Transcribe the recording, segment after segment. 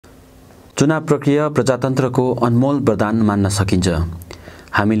चुनाव प्रक्रिया प्रजातन्त्रको अनमोल वरदान मान्न सकिन्छ।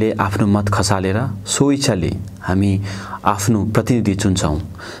 हामीले आफ्नो मत खसालेर स्वइच्छाले हामी आफ्नो प्रतिनिधि चुन्छौं।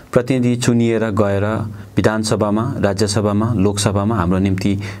 प्रतिनिधि चुनिएर गएर विधानसभामा, राज्यसभामा, लोकसभामा हाम्रो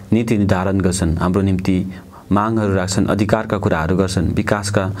निम्ति नीति निर्धारण गर्छन्, हाम्रो निम्ति मागहरू राख्छन्, अधिकारका कुराहरू गर्छन्,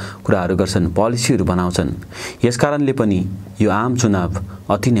 विकासका कुराहरू गर्छन्, पोलिसीहरू बनाउँछन्। यसकारणले पनि यो आम चुनाव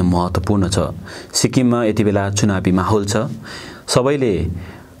अति नै महत्त्वपूर्ण छ। सिक्किममा यति बेला चुनावी माहौल छ। सबैले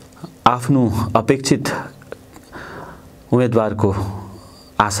आफ्नो अपेक्षित उम्मेदवारको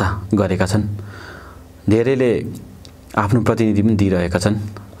आशा गरेका छन्। धेरैले आफ्नो प्रतिनिधि पनि दिइरहेका छन्,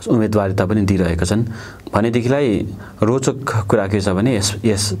 उम्मेदवारिता पनि दिइरहेका छन्। भनेदेखिलाई रोचक कुरा के छ भने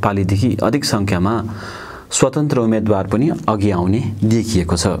यस पालिदेखि अधिक संख्यामा स्वतन्त्र उम्मेदवार पनि अघि आउने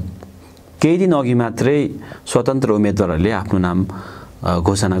देखिएको छ। केही दिन अघि मात्रै स्वतन्त्र उम्मेदवारहरूले आफ्नो नाम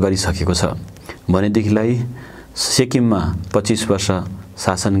घोषणा गरिसकेको छ। भनेदेखिलाई सिक्किममा 25 वर्ष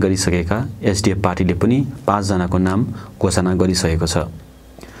शासन गरिसकेका एसडीएफ पार्टीले पनि 5 जनाको नाम घोषणा गरिसकेको छ।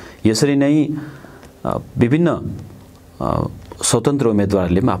 यसरी नै विभिन्न स्वतन्त्र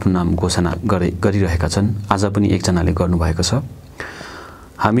उम्मेदवारहरूले पनि आफ्नो नाम घोषणा गरिरहेका छन्। आज पनि एकजनाले गर्नुभएको छ।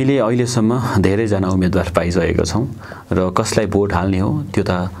 हामीले अहिलेसम्म धेरैजना उम्मेदवार पाइसकेका छौं र कसलाई भोट हाल्ने हो त्यो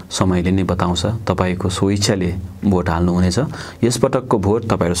त समयले नै बताउँछ। तपाईको स्वइच्छाले भोट हाल्नुहुनेछ। यसपटकको भोट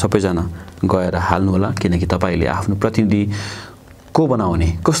तपाईहरु सबैजना गएर हाल्नुहोला, किनकि तपाईले आफ्नो प्रतिनिधि को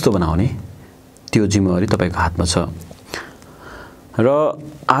बनाउने, कस्तो बनाउने त्यो जिम्मेवारी तपाईको हातमा छ। र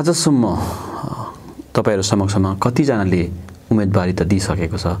आजसम्म तपाईहरु समक्षमा कति जनाले उम्मेदवारिता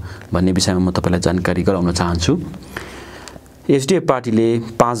दिइसकेको छ भन्ने विषयमा म तपाईलाई जानकारी गराउन चाहन्छु। एसडीएफ पार्टीले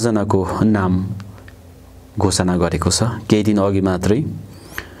 5 जनाको नाम घोषणा गरेको छ केही दिन अघि मात्रै।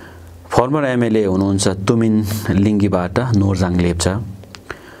 फर्मर एमएलए हुनुहुन्छ Tumin लिङ्गीबाट नोर्जाङ Lepcha,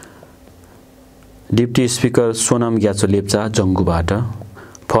 deputy speaker Sonam Gyatso Lepcha जङ्गुबाट,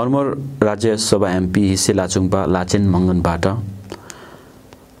 former राज्य सभा एमपी हिस्से लाचुङपा लाचेन-मङ्गनबाट,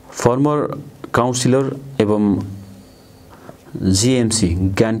 फर्मर काउन्सिलर एवं जीएमसी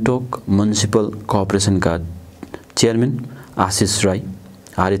गान्तोक म्युनिसिपल कर्पोरेसनका चेयरमैन आशिष Rai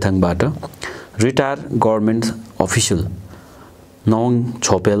आरिथाङबाट, retire government official gnawong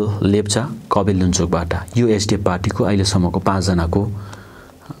Chopel Lepcha Kabi-Lungchokबाट। यो एसडीएफ पार्टीको अहिलेसम्मको 5 जनाको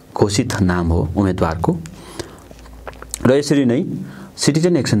घोषित नाम हो उम्मेदवारको। र यसरी नै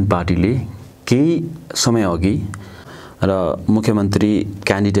सिटिजन एक्सन पार्टीले केही समय अघि र मुख्यमन्त्री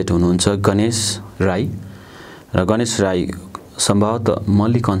क्यान्डिडेट हुनुहुन्छ गणेश राई, र गणेश राई सम्भवतः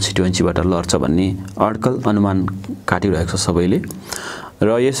मल्ली कन्स्टिट्युएन्सीबाट लड्छ भन्ने अड्कल अनुमान काटिरहेको छ सबैले। र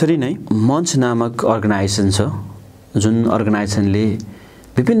यसरी नै मञ्च नामक अर्गनाइजेसन छ, जुन अर्गनाइजेसनले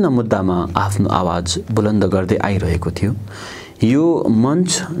विभिन्न मुद्दामा आफ्नो आवाज बुलन्द गर्दै आइरहेको थियो। यो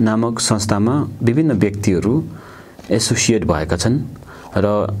मञ्च नामक संस्थामा विभिन्न व्यक्तिहरू एसोसिएट भएका छन् र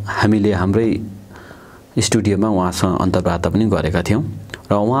हामीले हाम्रै स्टुडियोमा उहाँसँग अन्तर्वार्ता पनि गरेका थियौं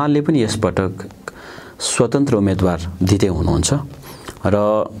र उहाँले पनि यसपटक स्वतन्त्र उम्मेदवार दिँदै हुनुहुन्छ र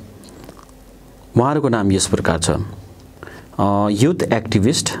उहाँहरूको नाम यस प्रकार छ। युथ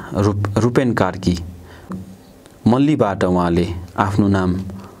एक्टिभिस्ट रुपेन कार्की मल्लीबाट उहाँले आफ्नो नाम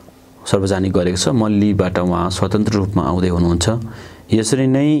सार्वजनिक गरेको छ। मल्लीबाट उहाँ स्वतन्त्र रूपमा आउँदै हुनुहुन्छ। यसरी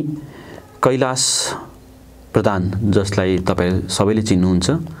नै कैलाश प्रधान, जसलाई तपाईं सबैले चिन्नुहुन्छ,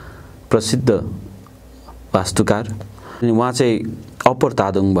 प्रसिद्ध वास्तुकार, उहाँ चाहिँ अप्पर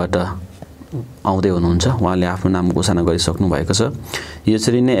तादोङबाट आउँदै हुनुहुन्छ। उहाँले आफ्नो नाम घोषणा गरिसक्नु भएको छ।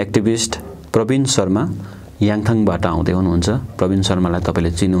 यसरी नै एक्टिभिस्ट प्रवीण शर्मा याङथाङबाट आउँदै हुनुहुन्छ। प्रवीण शर्मालाई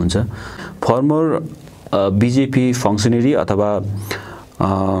तपाईले चिन्नुहुन्छ। फर्मर बीजेपी फंक्सनरी अथवा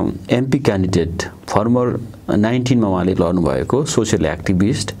एमपी क्यान्डिडेट फर्मर 19 मा उहाँले लड्नु भएको सोशल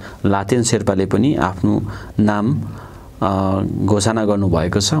एक्टिभिस्ट लातेन शेर्पाले पनि आफ्नो नाम घोषणा गर्नु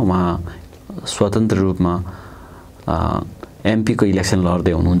भएको छ। उहाँ स्वतन्त्र रूपमा एमपी को इलेक्सन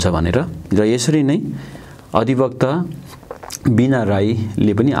लड्दै हुनुहुन्छ भनेर। र यसरी नै अधिवक्ता बिना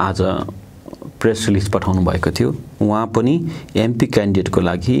राईले पनि आज प्रेस रिलिज पठाउनु भएको थियो। उहाँ पनि एमपी क्यान्डिडेटको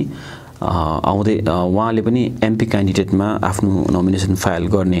लागि आउँदै, उहाँले पनि एमपी क्यान्डिडेटमा आफ्नो नोमिनेसन फाइल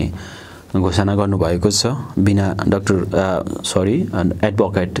गर्ने घोषणा गर्नुभएको छ।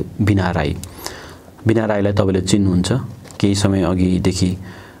 एडभोकेट बिना राईलाई तपाईले चिन्नुहुन्छ। केही समय अघिदेखि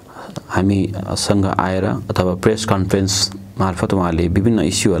हामीसँग आएर अथवा प्रेस कन्फरेन्स मार्फत उहाँले विभिन्न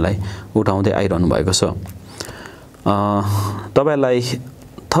इस्युहरूलाई उठाउँदै आइरहनु भएको छ। तपाईलाई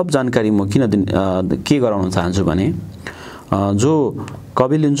थप जानकारी म किन के गराउन चाहन्छु भने जो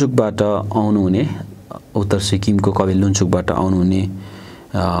काबी-लुङचोकबाट आउनुहुने, उत्तर सिक्किमको काबी-लुङचोकबाट आउनुहुने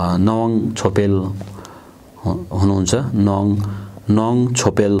gnawong Chopel हुनुहुन्छ, gnawong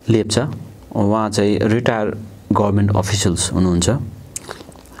Chopel Lepcha। उहाँ चाहिँ रिटायर गभर्नमेन्ट अफिसियल्स हुनुहुन्छ।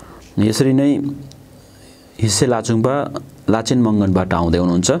 यसरी नै हिस्से लाचुङपा लाचेन-मङ्गनबाट आउँदै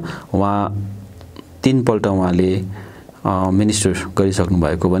हुनुहुन्छ। उहाँ 3 पल्ट उहाँले मिनिस्टर गरिसक्नु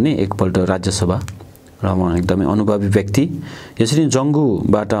भएको भने एकपल्ट राज्यसभा र उहाँ एकदमै अनुभवी व्यक्ति। यसरी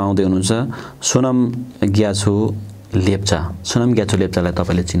जङ्गुबाट आउँदै हुनुहुन्छ सोनम ग्याछो लेप्चा। सोनम ग्याछो लेप्चालाई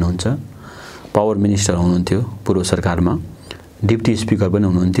तपाईँले चिन्नुहुन्छ, पावर मिनिस्टर हुनुहुन्थ्यो पूर्व सरकारमा, डिप्टी स्पिकर पनि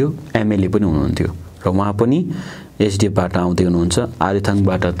हुनुहुन्थ्यो, MLA पनि हुनुहुन्थ्यो र उहाँ पनि एसडिएफबाट आउँदै हुनुहुन्छ।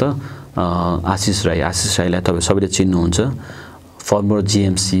 आरिथाङबाट त आशिष राईलाई तपाईँ सबैले चिन्नुहुन्छ, फर्मर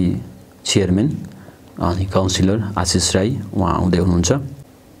GMC चेयरम्यान अनि काउन्सिलर आशिष राई, उहाँ आउँदै हुनुहुन्छ।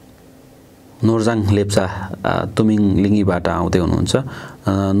 नोर्जाङ लेप्चा तुमिन लिङ्गीबाट आउँदै हुनुहुन्छ।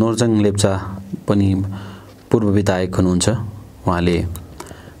 नोर्जाङ लेप्चा पनि पूर्व विधायक हुनुहुन्छ। उहाँले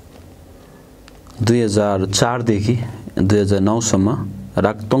 2004 देखि 2009 सम्म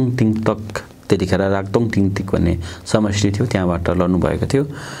राक्तोङ टिङतक, त्यतिखेर राक्तोङ टिङतिक भन्ने समष्टि थियो, त्यहाँबाट लड्नुभएको थियो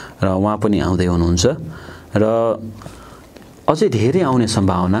र उहाँ पनि आउँदै हुनुहुन्छ र अझै धेरै आउने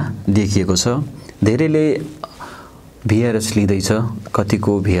सम्भावना देखिएको छ। धेरैले VRS लिँदैछ,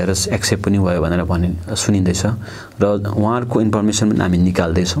 कतिको VRS एक्सेप्ट पनि भयो भनेर सुनिँदैछ र उहाँहरूको इन्फर्मेसन पनि हामी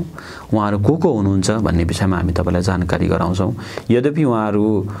निकाल्दैछौँ। उहाँहरू को हुनुहुन्छ भन्ने विषयमा हामी तपाईँलाई जानकारी गराउँछौँ। यद्यपि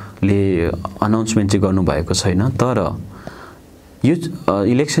उहाँहरूले अनाउन्समेन्ट चाहिँ गर्नुभएको छैन, तर यो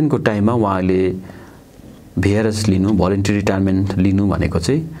इलेक्सनको टाइममा उहाँले VRS लिनु, भोलिन्टरी रिटायरमेन्ट लिनु भनेको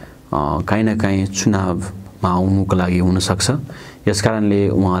चाहिँ काहीँ न काहीँ चुनावमा आउनुको लागि हुनसक्छ।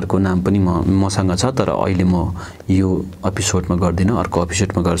 यसकारणले उहाँहरूको नाम पनि मसँग छ, तर अहिले म यो एपिसोडमा गर्दिनँ, अर्को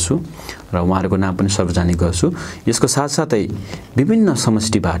एपिसोडमा गर्छु र उहाँहरूको नाम पनि सार्वजनिक गर्छु। यसको साथसाथै विभिन्न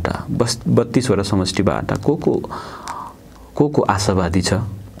समष्टिबाट 32वटा समष्टिबाट को आशावादी छ,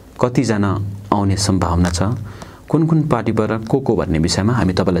 कतिजना आउने सम्भावना छ, कुन पार्टीबाट को भन्ने विषयमा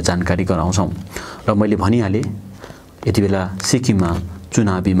हामी तपाईँलाई जानकारी गराउँछौँ। र मैले भनिहालेँ यति बेला सिक्किममा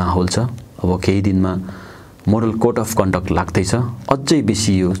चुनावी माहौल छ। अब केही दिनमा मोडल कोड अफ कन्डक्ट लाग्दैछ, अझै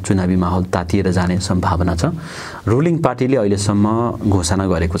बेसी यो चुनावी माहौल तातिएर जाने सम्भावना छ। रुलिङ पार्टीले अहिलेसम्म घोषणा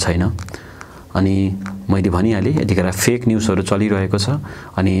गरेको छैन अनि मैले भनिहालेँ यतिखेर फेक न्युजहरू चलिरहेको छ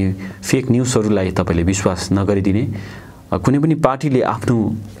अनि फेक न्युजहरूलाई तपाईँले विश्वास नगरिदिने। कुनै पनि पार्टीले आफ्नो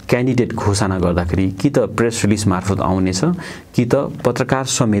क्यान्डिडेट घोषणा गर्दाखेरि कि त प्रेस रिलिज मार्फत आउनेछ कि त पत्रकार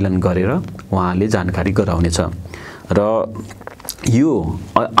सम्मेलन गरेर उहाँले जानकारी गराउनेछ र यो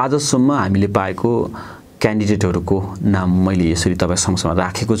आजसम्म हामीले पाएको क्यान्डिडेटहरूको नाम मैले यसरी तपाईँ समक्षमा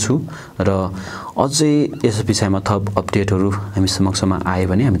राखेको छु र अझै यस विषयमा थप अपडेटहरू हामी समक्षमा आए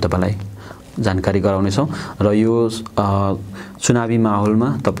भने हामी तपाईँलाई जानकारी गराउनेछौँ र यो चुनावी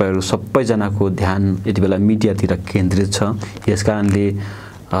माहौलमा तपाईँहरू सबैजनाको ध्यान यति बेला मिडियातिर केन्द्रित छ। यसकारणले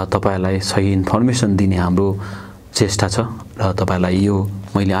तपाईँहरूलाई सही इन्फर्मेसन दिने हाम्रो चेष्टा छ र तपाईँलाई यो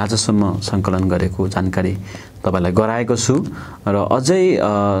मैले आजसम्म सङ्कलन गरेको जानकारी तपाईँलाई गराएको छु र अझै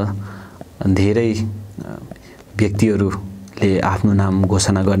धेरै व्यक्तिहरूले आफ्नो नाम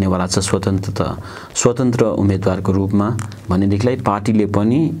घोषणा गर्नेवाला छ स्वतन्त्र उम्मेदवारको रूपमा भनेदेखिलाई पार्टीले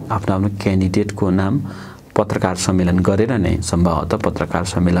पनि आफ्नो क्यान्डिडेटको नाम पत्रकार सम्मेलन गरेर नै सम्भवतः पत्रकार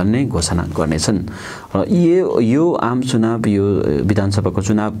सम्मेलन नै घोषणा गर्नेछन् र यो आम चुनाव, यो विधानसभाको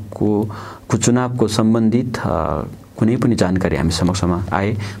चुनावको सम्बन्धित कुनै पनि जानकारी हामी समक्षमा आए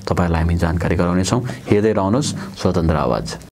तपाईँलाई हामी जानकारी गराउनेछौँ। हेर्दै रहनुहोस् स्वतन्त्र आवाज।